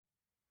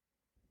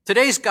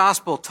Today's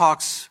gospel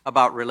talks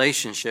about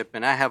relationship,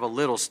 and I have a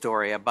little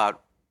story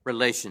about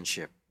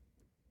relationship.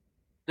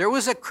 There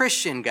was a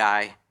Christian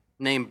guy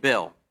named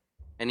Bill,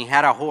 and he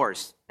had a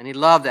horse, and he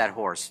loved that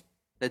horse.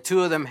 The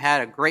two of them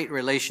had a great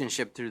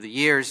relationship through the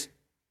years.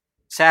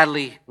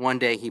 Sadly, one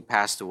day he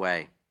passed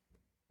away.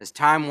 As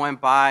time went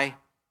by,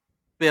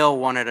 Bill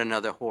wanted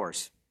another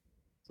horse.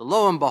 So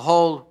lo and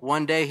behold,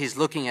 one day he's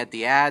looking at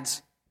the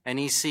ads, and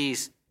he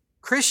sees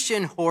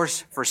Christian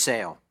horse for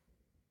sale.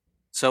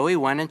 So he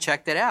went and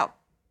checked it out.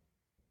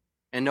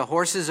 And the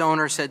horse's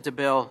owner said to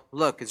Bill,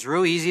 "Look, it's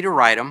real easy to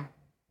ride him.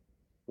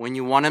 When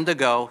you want him to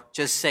go,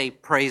 just say,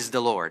 'Praise the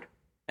Lord.'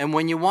 And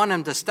when you want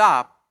him to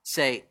stop,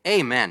 say,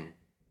 'Amen.'"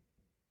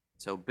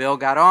 So Bill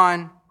got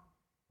on,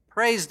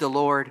 praised the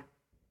Lord.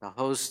 The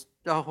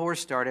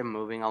horse started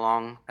moving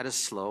along at a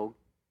slow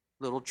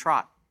little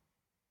trot.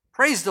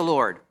 Praise the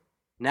Lord.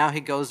 Now he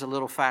goes a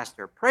little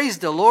faster. Praise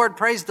the Lord,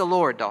 praise the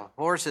Lord. The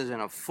horse is in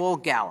a full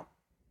gallop.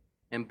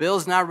 And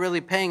Bill's not really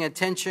paying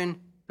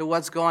attention to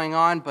what's going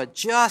on, but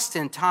just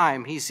in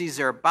time, he sees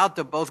they're about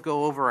to both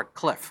go over a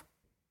cliff.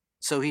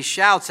 So he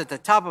shouts at the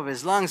top of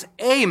his lungs,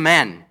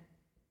 "Amen!"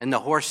 And the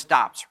horse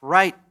stops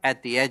right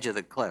at the edge of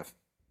the cliff.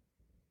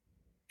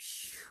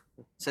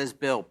 Says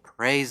Bill,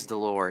 "Praise the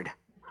Lord."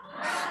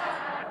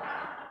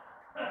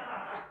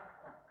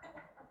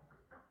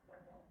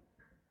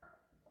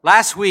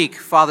 Last week,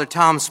 Father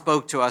Tom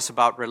spoke to us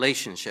about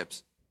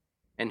relationships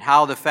and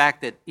how the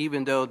fact that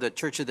even though the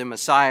Church of the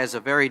Messiah is a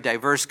very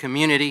diverse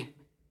community,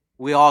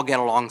 we all get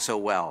along so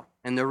well.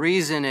 And the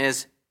reason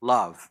is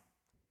love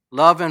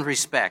and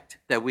respect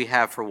that we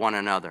have for one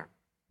another.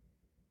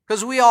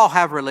 Because we all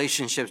have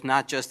relationships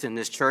not just in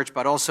this church,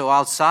 but also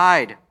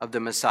outside of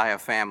the Messiah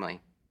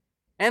family.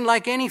 And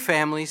like any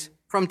families,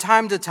 from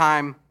time to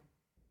time,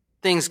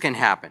 things can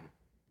happen.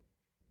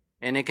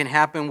 And it can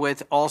happen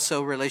with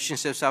also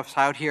relationships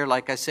out here.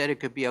 Like I said, it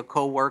could be a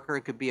coworker,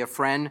 it could be a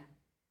friend,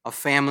 a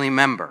family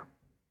member,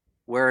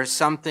 where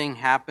something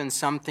happened,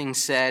 something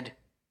said,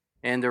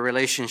 and the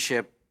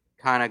relationship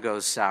kind of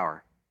goes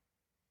sour.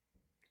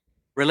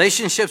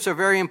 Relationships are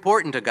very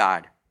important to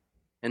God.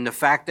 And the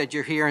fact that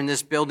you're here in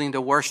this building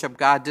to worship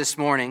God this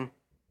morning,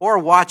 or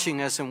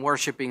watching us and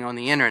worshiping on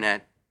the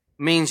internet,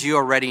 means you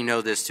already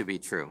know this to be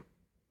true.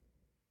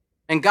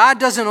 And God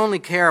doesn't only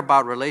care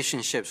about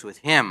relationships with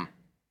Him,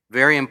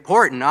 very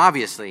important,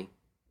 obviously,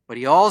 but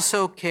He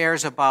also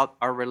cares about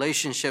our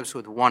relationships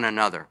with one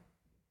another.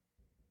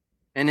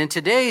 And in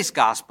today's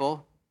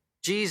gospel,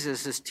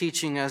 Jesus is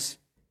teaching us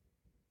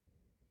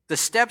the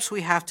steps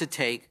we have to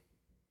take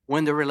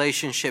when the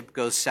relationship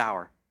goes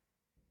sour.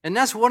 And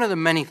that's one of the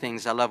many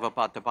things I love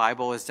about the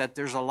Bible, is that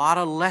there's a lot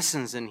of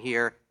lessons in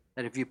here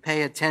that if you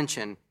pay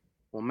attention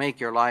will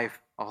make your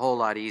life a whole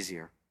lot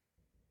easier.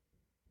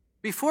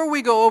 Before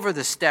we go over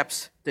the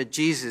steps that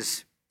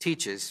Jesus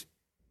teaches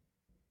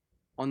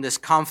on this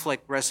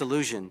conflict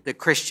resolution, the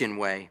Christian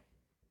way,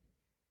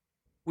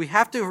 we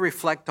have to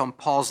reflect on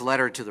Paul's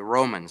letter to the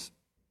Romans.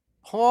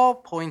 Paul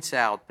points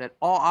out that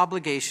all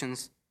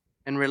obligations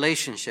and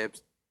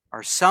relationships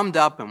are summed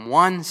up in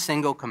one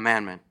single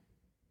commandment: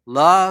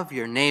 love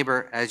your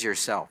neighbor as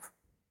yourself.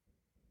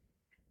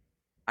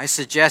 I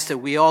suggest that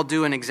we all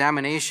do an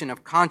examination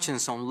of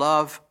conscience on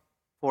love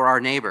for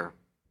our neighbor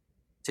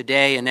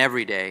today and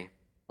every day,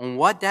 on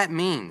what that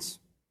means.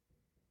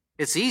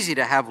 It's easy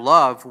to have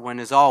love when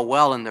it's all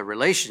well in the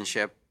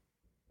relationship,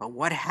 but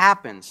what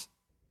happens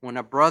when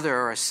a brother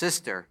or a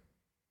sister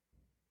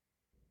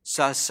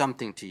says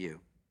something to you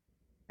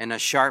and a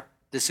sharp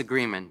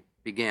disagreement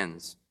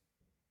begins?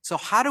 So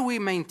how do we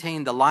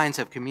maintain the lines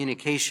of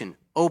communication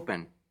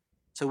open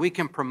so we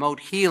can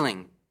promote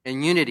healing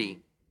and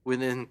unity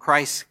within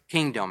Christ's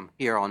kingdom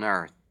here on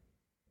earth?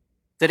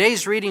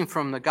 Today's reading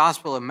from the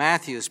Gospel of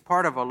Matthew is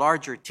part of a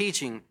larger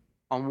teaching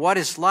on what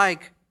it's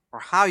like or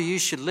how you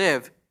should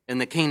live in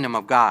the kingdom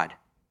of God.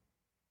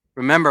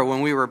 Remember,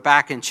 when we were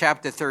back in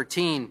chapter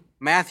 13,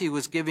 Matthew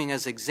was giving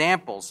us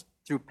examples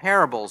through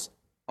parables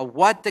of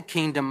what the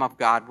kingdom of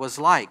God was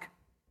like.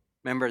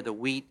 Remember the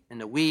wheat and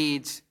the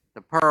weeds,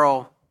 the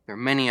pearl, there are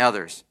many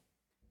others.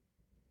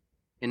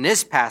 In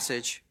this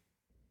passage,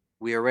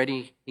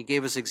 he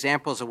gave us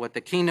examples of what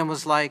the kingdom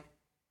was like.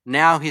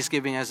 Now he's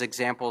giving us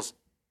examples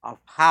of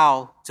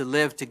how to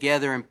live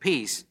together in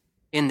peace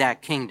in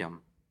that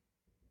kingdom.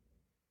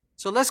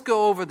 So let's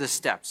go over the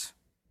steps.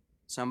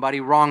 Somebody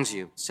wrongs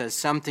you, says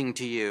something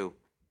to you,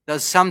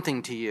 does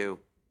something to you,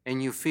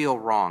 and you feel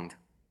wronged.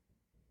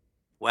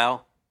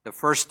 Well, the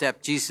first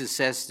step Jesus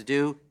says to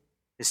do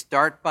is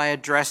start by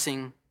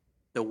addressing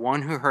the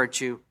one who hurt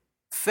you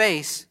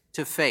face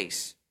to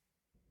face.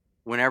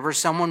 Whenever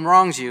someone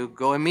wrongs you,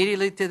 go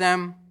immediately to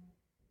them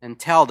and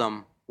tell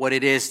them what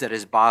it is that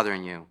is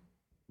bothering you.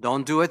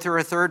 Don't do it through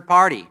a third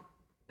party.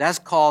 That's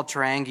called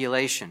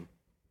triangulation.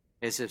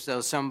 It's as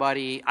though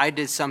I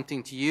did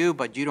something to you,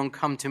 but you don't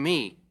come to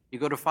me. You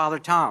go to Father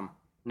Tom.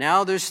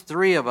 Now there's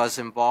 3 of us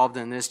involved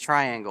in this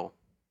triangle,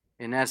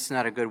 and that's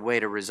not a good way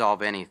to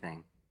resolve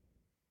anything.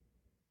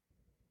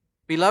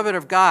 Beloved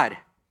of God,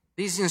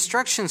 these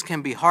instructions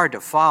can be hard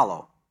to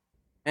follow.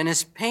 And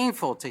it's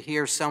painful to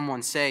hear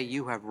someone say,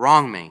 "You have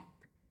wronged me."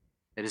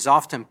 It is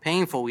often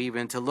painful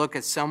even to look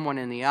at someone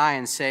in the eye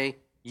and say,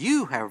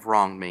 "You have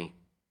wronged me."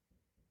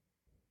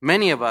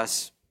 Many of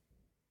us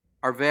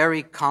are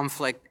very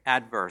conflict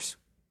adverse.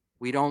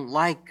 We don't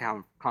like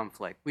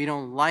conflict. We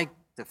don't like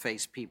to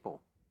face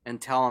people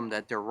and tell them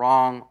that they're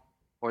wrong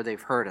or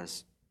they've hurt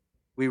us.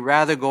 We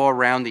rather go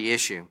around the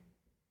issue,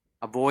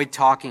 avoid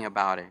talking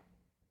about it,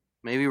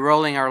 maybe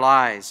rolling our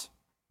eyes,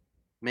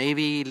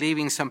 maybe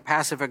leaving some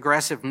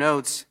passive-aggressive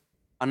notes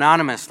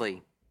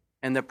anonymously,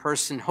 and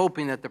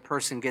hoping that the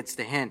person gets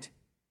the hint.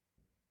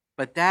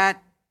 But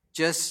that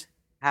just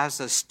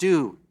has us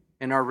stew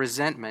in our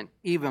resentment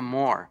even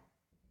more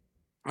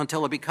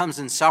until it becomes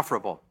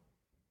insufferable,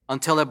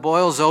 until it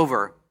boils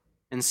over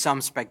in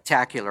some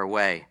spectacular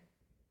way.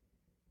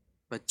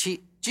 But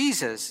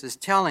Jesus is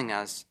telling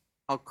us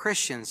how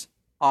Christians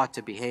ought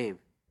to behave.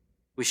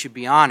 We should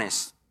be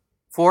honest,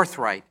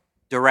 forthright,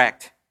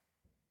 direct.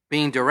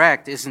 Being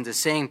direct isn't the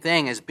same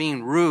thing as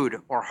being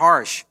rude or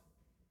harsh,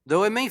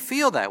 though it may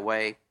feel that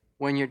way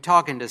when you're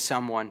talking to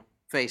someone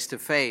face to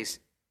face,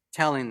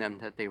 telling them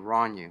that they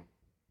wrong you.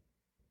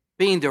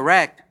 Being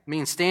direct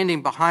means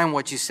standing behind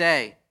what you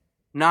say,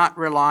 not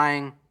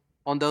relying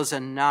on those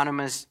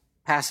anonymous,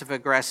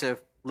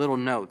 passive-aggressive little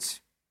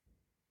notes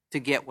to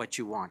get what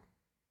you want.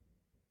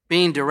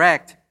 Being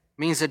direct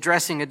means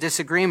addressing a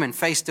disagreement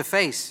face to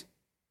face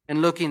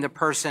and looking the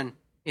person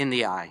in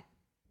the eye.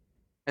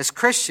 As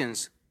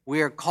Christians,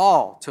 we are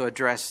called to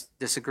address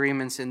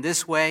disagreements in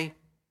this way,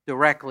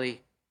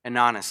 directly and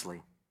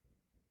honestly.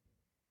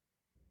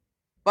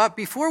 But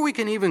before we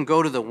can even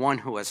go to the one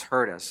who has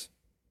hurt us,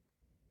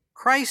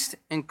 Christ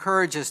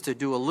encourages us to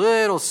do a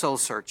little soul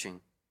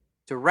searching,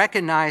 to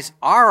recognize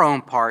our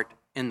own part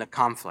in the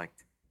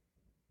conflict.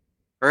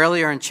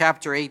 Earlier in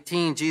chapter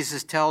 18,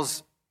 Jesus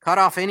tells, "Cut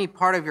off any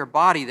part of your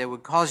body that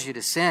would cause you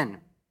to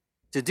sin."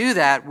 To do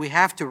that, we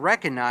have to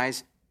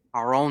recognize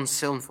our own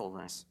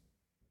sinfulness.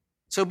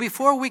 So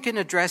before we can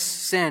address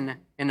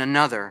sin in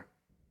another,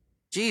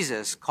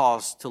 Jesus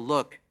calls to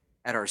look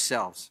at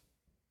ourselves.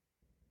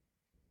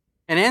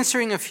 And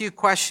answering a few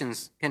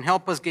questions can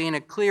help us gain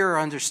a clearer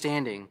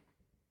understanding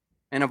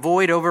and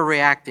avoid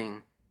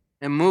overreacting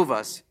and move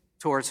us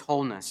towards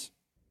wholeness.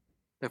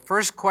 The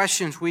first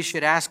questions we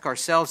should ask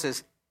ourselves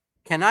is,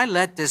 can I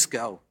let this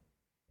go?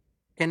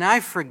 Can I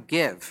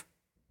forgive?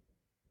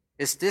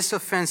 Is this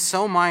offense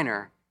so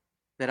minor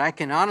that I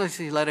can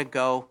honestly let it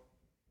go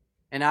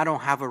and I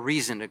don't have a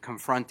reason to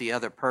confront the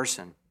other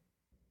person?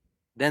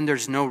 Then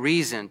there's no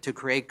reason to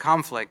create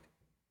conflict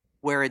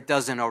where it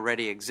doesn't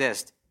already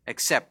exist,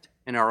 except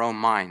in our own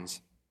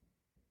minds.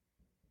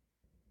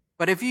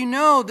 But if you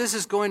know this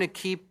is going to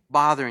keep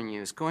bothering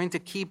you, it's going to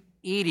keep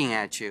eating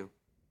at you,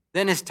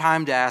 then it's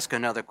time to ask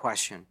another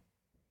question.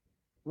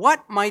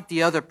 What might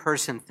the other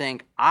person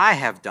think I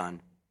have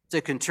done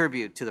to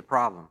contribute to the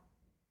problem?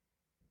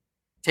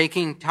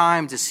 Taking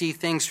time to see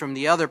things from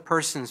the other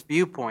person's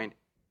viewpoint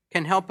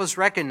can help us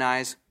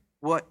recognize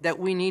that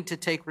we need to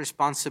take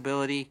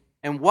responsibility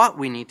and what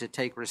we need to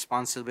take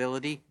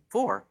responsibility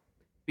for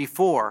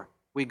before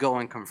we go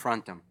and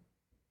confront them.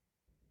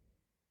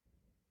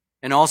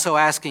 And also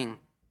asking,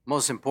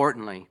 most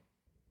importantly,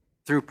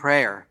 through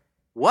prayer,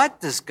 what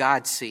does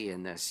God see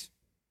in this?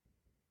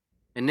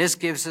 And this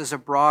gives us a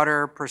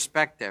broader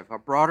perspective, a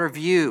broader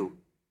view,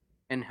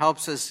 and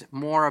helps us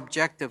more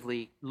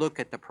objectively look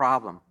at the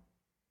problem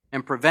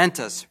and prevent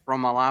us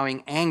from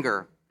allowing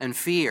anger and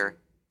fear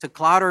to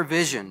cloud our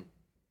vision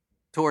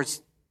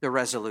towards the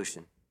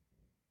resolution.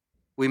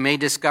 We may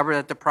discover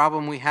that the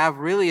problem we have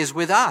really is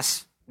with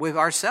us, with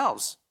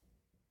ourselves,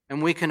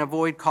 and we can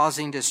avoid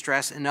causing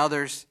distress in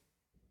others,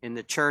 in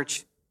the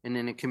church, and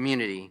in the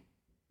community,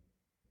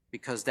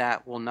 because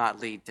that will not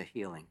lead to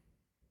healing.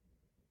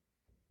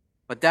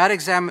 But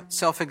that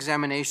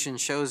self-examination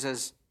shows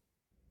us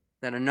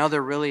that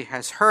another really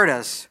has hurt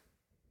us,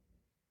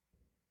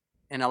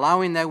 and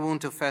allowing that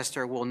wound to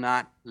fester will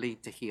not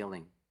lead to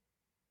healing.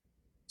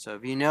 So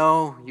if you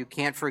know you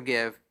can't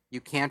forgive,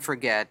 you can't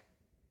forget,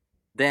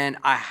 then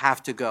I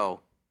have to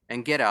go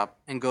and get up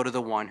and go to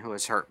the one who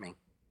has hurt me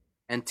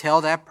and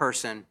tell that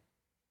person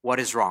what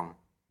is wrong.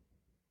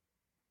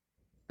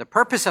 The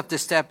purpose of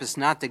this step is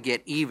not to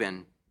get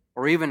even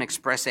or even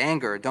express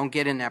anger. Don't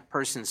get in that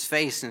person's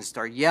face and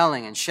start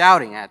yelling and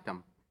shouting at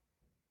them.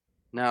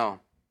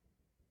 No.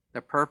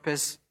 The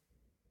purpose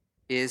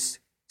is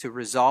to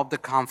resolve the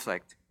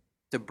conflict,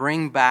 to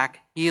bring back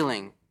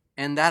healing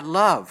and that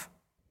love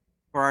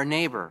for our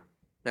neighbor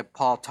that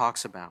Paul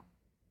talks about.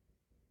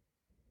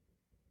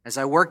 As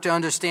I work to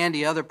understand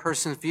the other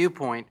person's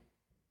viewpoint,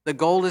 the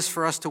goal is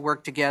for us to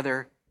work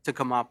together to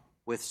come up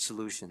with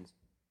solutions.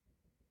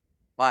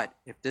 But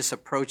if this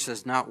approach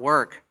does not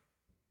work,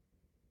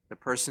 the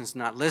person's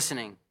not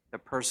listening, the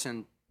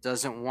person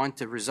doesn't want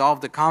to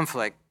resolve the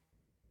conflict,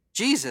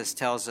 Jesus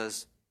tells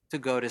us to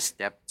go to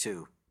step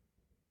 2,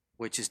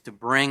 which is to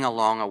bring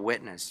along a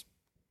witness.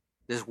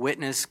 This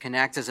witness can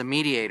act as a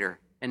mediator,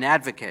 an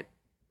advocate,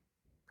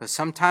 because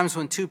sometimes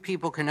when two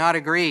people cannot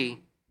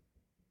agree,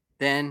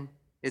 then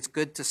it's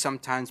good to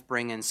sometimes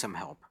bring in some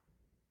help.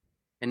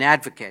 An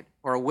advocate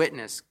or a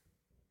witness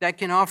that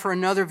can offer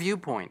another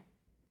viewpoint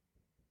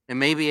and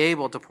may be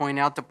able to point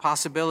out the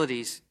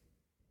possibilities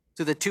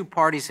to the two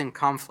parties in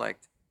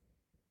conflict,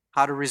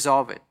 how to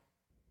resolve it,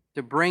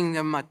 to bring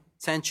them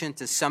attention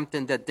to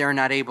something that they're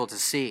not able to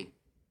see.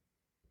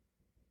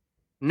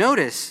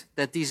 Notice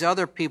that these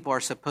other people are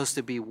supposed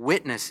to be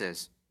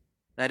witnesses,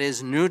 that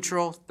is,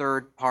 neutral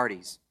third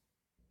parties.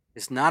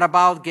 It's not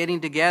about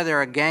getting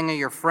together a gang of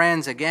your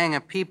friends, a gang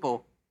of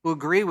people who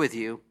agree with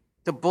you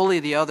to bully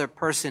the other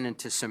person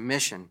into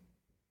submission.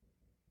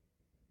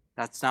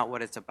 That's not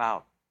what it's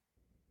about.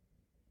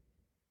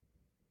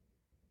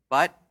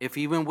 But if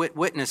even with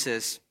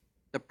witnesses,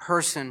 the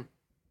person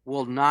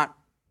will not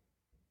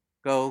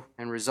go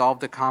and resolve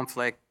the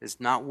conflict, is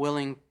not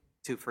willing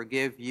to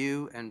forgive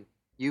you and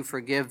you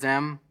forgive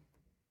them,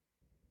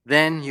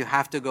 then you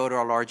have to go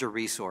to a larger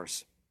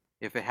resource.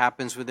 If it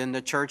happens within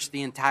the church,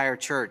 the entire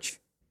church.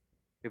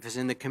 If it's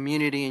in the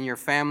community, in your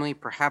family,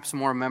 perhaps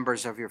more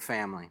members of your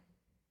family.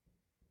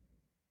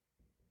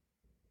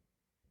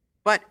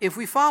 But if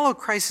we follow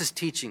Christ's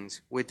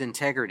teachings with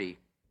integrity,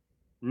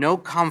 no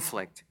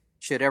conflict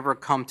should ever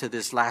come to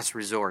this last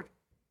resort.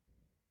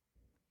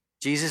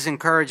 Jesus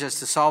encouraged us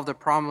to solve the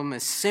problem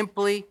as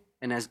simply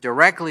and as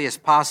directly as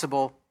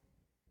possible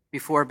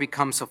before it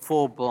becomes a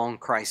full-blown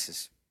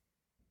crisis.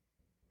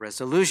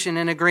 Resolution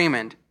and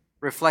agreement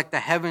reflect the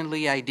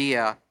heavenly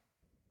idea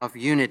of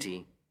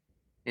unity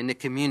in the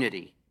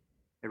community.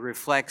 It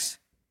reflects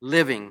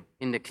living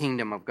in the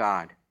kingdom of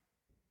God.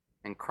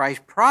 And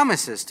Christ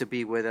promises to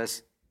be with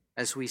us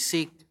as we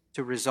seek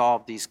to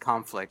resolve these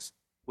conflicts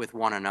with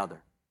one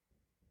another.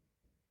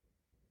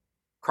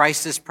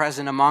 Christ is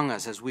present among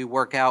us as we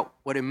work out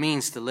what it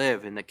means to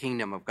live in the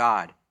kingdom of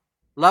God,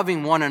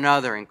 loving one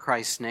another in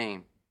Christ's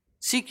name,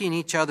 seeking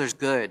each other's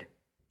good,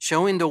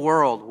 showing the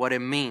world what it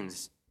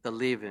means to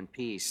live in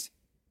peace,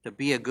 to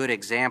be a good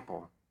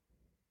example.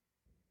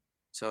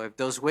 So if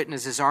those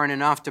witnesses aren't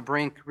enough to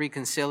bring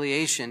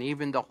reconciliation,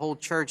 even the whole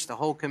church, the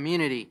whole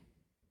community,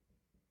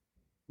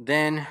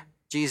 then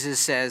Jesus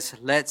says,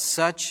 let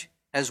such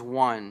as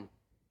one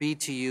be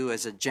to you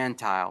as a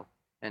Gentile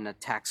and a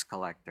tax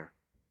collector.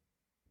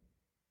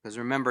 Because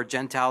remember,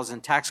 Gentiles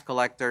and tax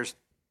collectors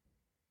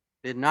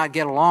did not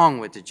get along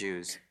with the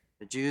Jews.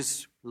 The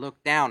Jews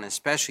looked down,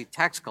 especially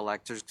tax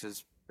collectors,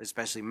 because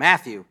especially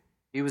Matthew.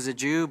 He was a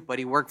Jew, but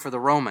he worked for the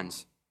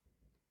Romans.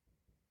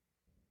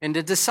 And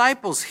the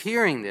disciples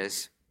hearing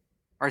this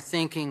are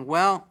thinking,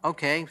 well,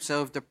 okay,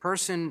 so if the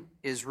person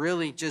is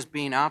really just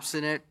being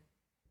obstinate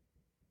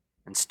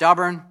and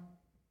stubborn,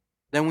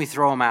 then we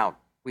throw him out.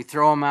 We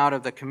throw him out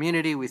of the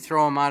community. We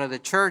throw him out of the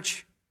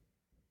church.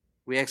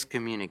 We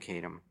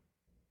excommunicate him.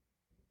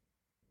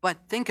 But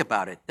think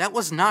about it. That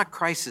was not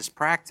Christ's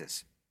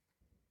practice.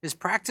 His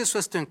practice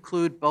was to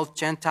include both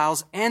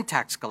Gentiles and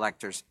tax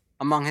collectors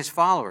among his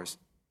followers,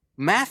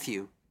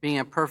 Matthew being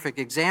a perfect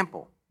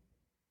example.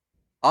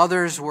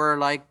 Others were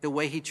like the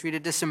way he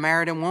treated the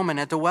Samaritan woman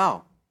at the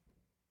well,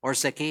 or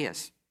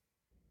Zacchaeus.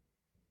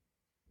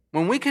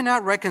 When we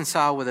cannot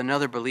reconcile with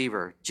another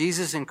believer,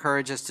 Jesus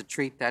encourages us to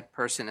treat that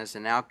person as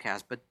an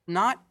outcast, but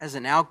not as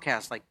an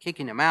outcast like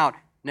kicking them out,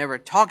 never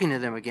talking to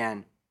them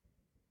again.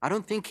 I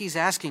don't think he's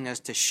asking us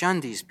to shun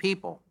these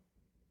people,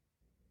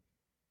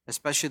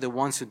 especially the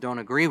ones who don't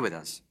agree with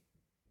us.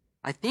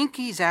 I think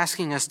he's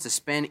asking us to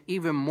spend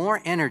even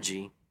more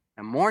energy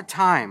and more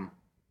time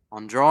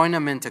on drawing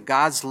them into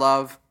God's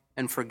love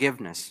and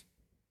forgiveness,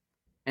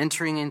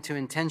 entering into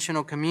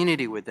intentional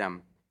community with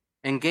them,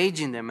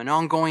 engaging them in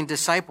ongoing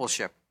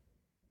discipleship.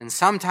 And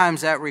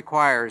sometimes that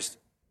requires,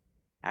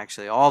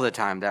 actually all the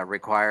time that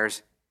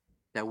requires,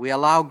 that we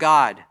allow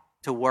God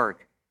to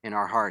work in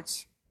our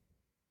hearts.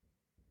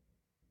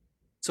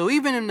 So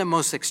even in the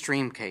most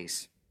extreme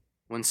case,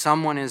 when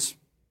someone is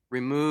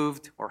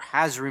removed or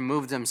has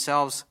removed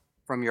themselves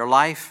from your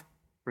life,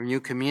 from your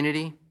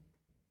community,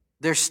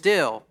 there's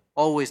still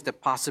always the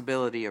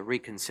possibility of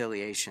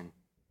reconciliation,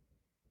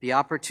 the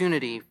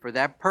opportunity for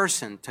that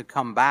person to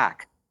come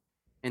back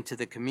into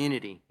the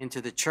community,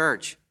 into the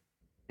church,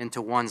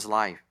 into one's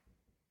life.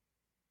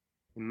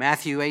 In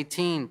Matthew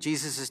 18,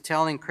 Jesus is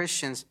telling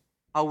Christians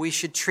how we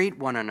should treat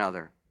one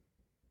another,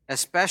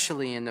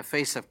 especially in the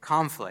face of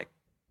conflict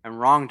and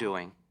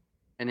wrongdoing.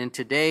 And in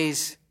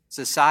today's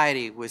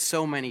society with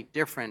so many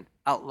different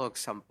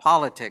outlooks on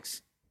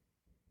politics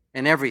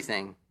and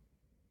everything,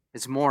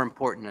 it's more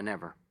important than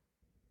ever.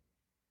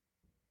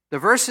 The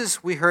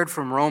verses we heard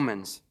from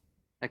Romans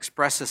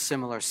express a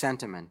similar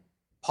sentiment.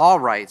 Paul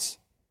writes,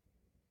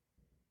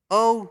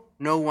 "Owe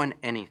no one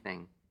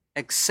anything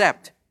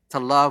except to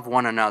love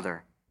one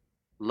another.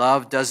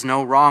 Love does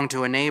no wrong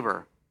to a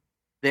neighbor.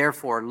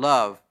 Therefore,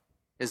 love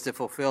is the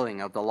fulfilling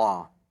of the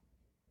law."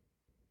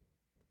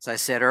 As I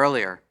said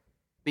earlier,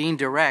 being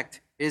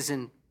direct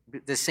isn't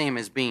the same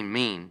as being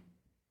mean.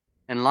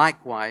 And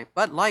likewise,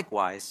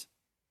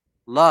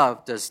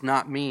 love does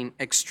not mean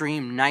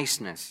extreme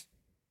niceness.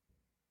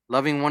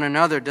 Loving one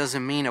another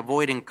doesn't mean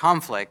avoiding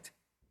conflict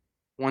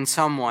when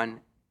someone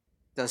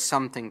does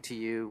something to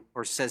you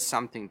or says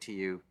something to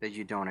you that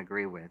you don't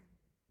agree with.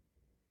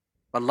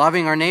 But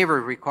loving our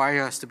neighbor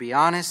requires us to be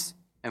honest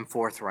and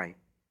forthright.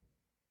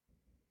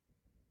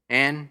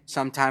 And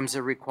sometimes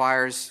it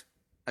requires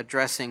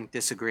addressing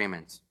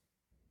disagreements.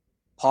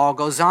 Paul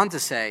goes on to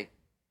say,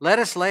 let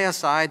us lay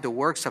aside the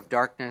works of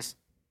darkness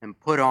and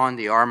put on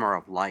the armor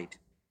of light.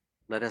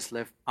 Let us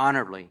live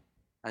honorably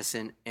as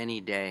in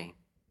any day.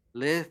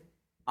 Live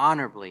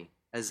honorably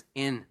as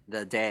in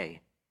the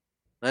day.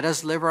 Let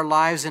us live our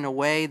lives in a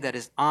way that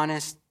is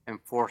honest and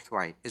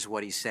forthright, is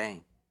what he's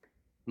saying.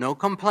 No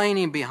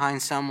complaining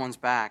behind someone's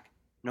back,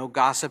 no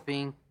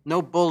gossiping,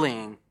 no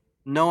bullying,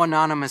 no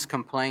anonymous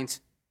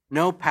complaints,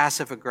 no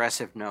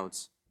passive-aggressive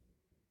notes.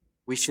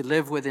 We should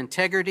live with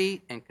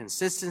integrity and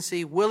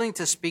consistency, willing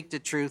to speak the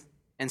truth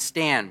and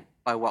stand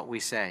by what we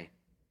say.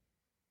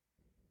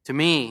 To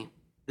me,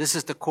 this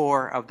is the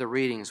core of the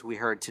readings we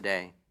heard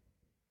today.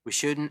 We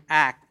shouldn't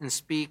act and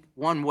speak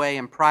one way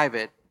in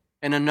private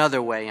and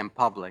another way in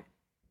public.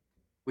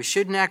 We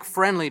shouldn't act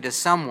friendly to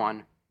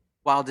someone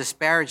while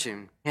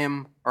disparaging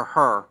him or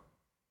her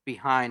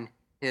behind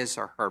his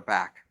or her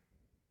back.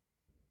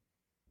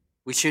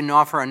 We shouldn't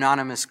offer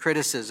anonymous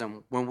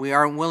criticism when we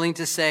aren't willing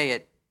to say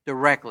it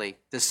directly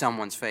to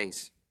someone's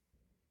face.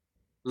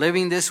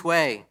 Living this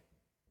way,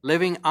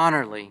 living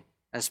honorably,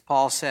 as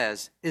Paul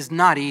says, is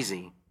not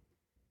easy.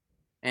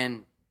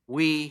 And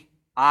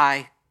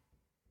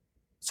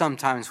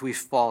sometimes we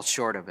fall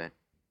short of it.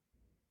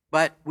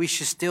 But we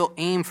should still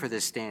aim for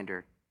this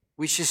standard.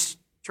 We should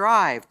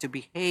strive to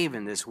behave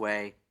in this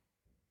way,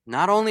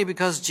 not only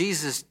because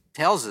Jesus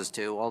tells us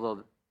to,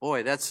 although,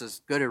 boy, that's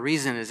as good a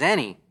reason as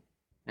any,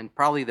 and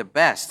probably the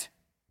best,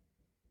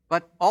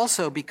 but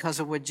also because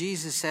of what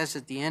Jesus says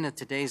at the end of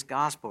today's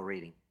gospel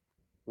reading.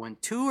 When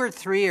 2 or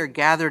 3 are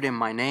gathered in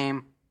my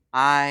name,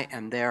 I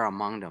am there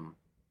among them.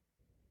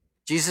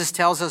 Jesus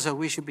tells us that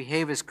we should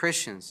behave as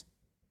Christians,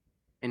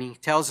 and he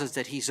tells us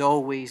that he's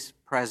always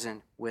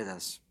present with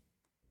us.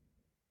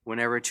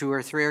 Whenever 2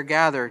 or 3 are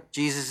gathered,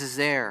 Jesus is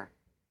there.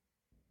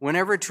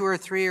 Whenever 2 or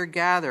 3 are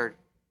gathered,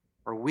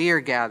 or we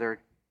are gathered,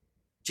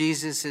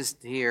 Jesus is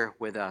here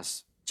with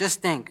us.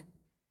 Just think,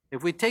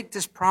 if we take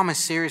this promise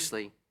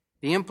seriously,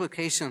 the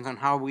implications on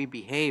how we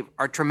behave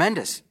are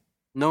tremendous.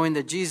 Knowing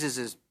that Jesus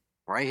is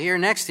right here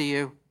next to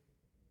you,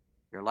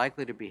 you're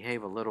likely to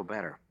behave a little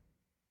better.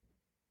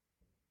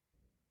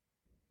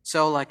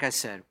 So, like I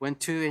said,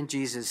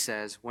 Jesus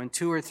says, when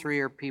 2 or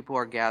 3 people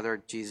are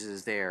gathered, Jesus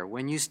is there.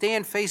 When you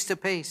stand face to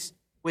face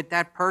with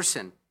that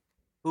person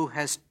who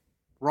has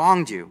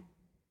wronged you,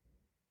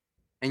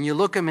 and you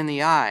look him in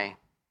the eye,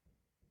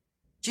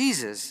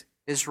 Jesus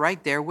is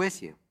right there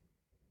with you.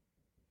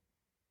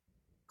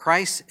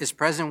 Christ is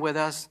present with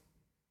us.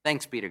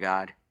 Thanks be to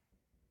God.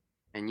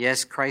 And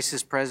yes, Christ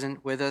is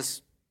present with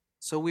us,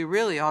 so we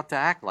really ought to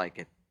act like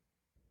it.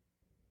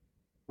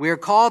 We are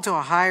called to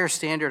a higher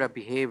standard of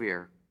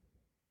behavior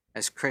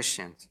as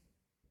Christians.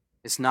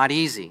 It's not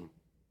easy,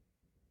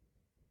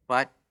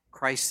 but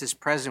Christ is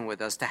present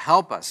with us to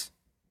help us.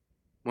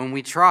 When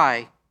we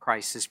try,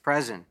 Christ is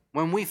present.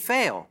 When we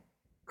fail,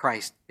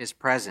 Christ is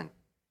present.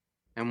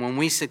 And when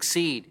we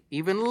succeed,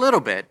 even a little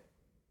bit,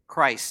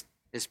 Christ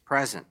is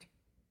present.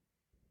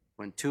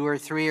 When 2 or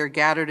 3 are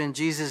gathered in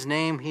Jesus'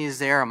 name, he is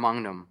there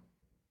among them.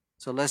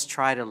 So let's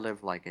try to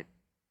live like it.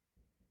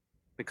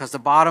 Because the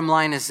bottom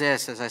line is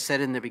this, as I said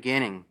in the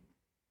beginning,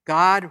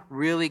 God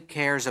really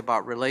cares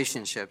about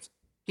relationships.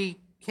 He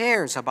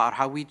cares about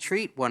how we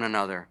treat one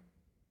another.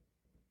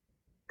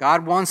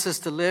 God wants us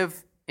to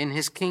live in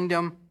his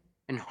kingdom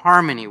in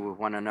harmony with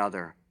one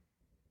another.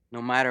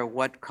 No matter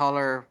what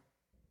color,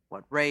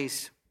 what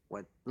race,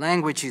 what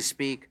language you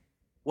speak,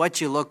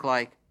 what you look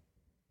like,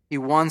 he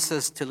wants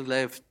us to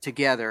live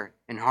together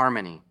in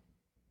harmony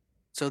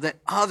so that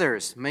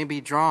others may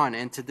be drawn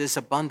into this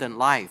abundant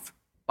life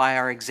by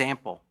our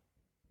example.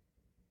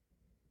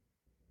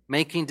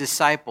 Making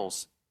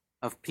disciples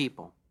of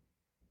people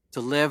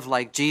to live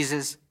like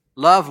Jesus,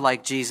 love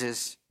like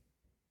Jesus,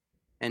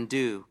 and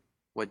do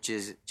what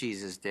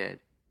Jesus did.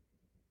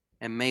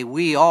 And may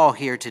we all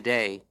here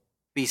today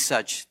be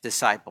such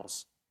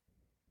disciples.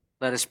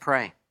 Let us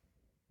pray.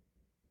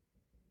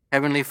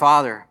 Heavenly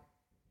Father,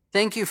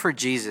 thank you for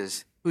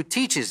Jesus, who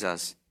teaches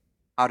us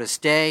how to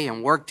stay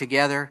and work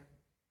together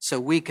so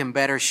we can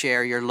better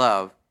share your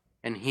love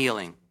and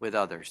healing with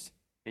others.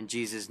 In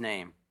Jesus'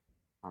 name,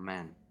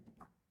 amen.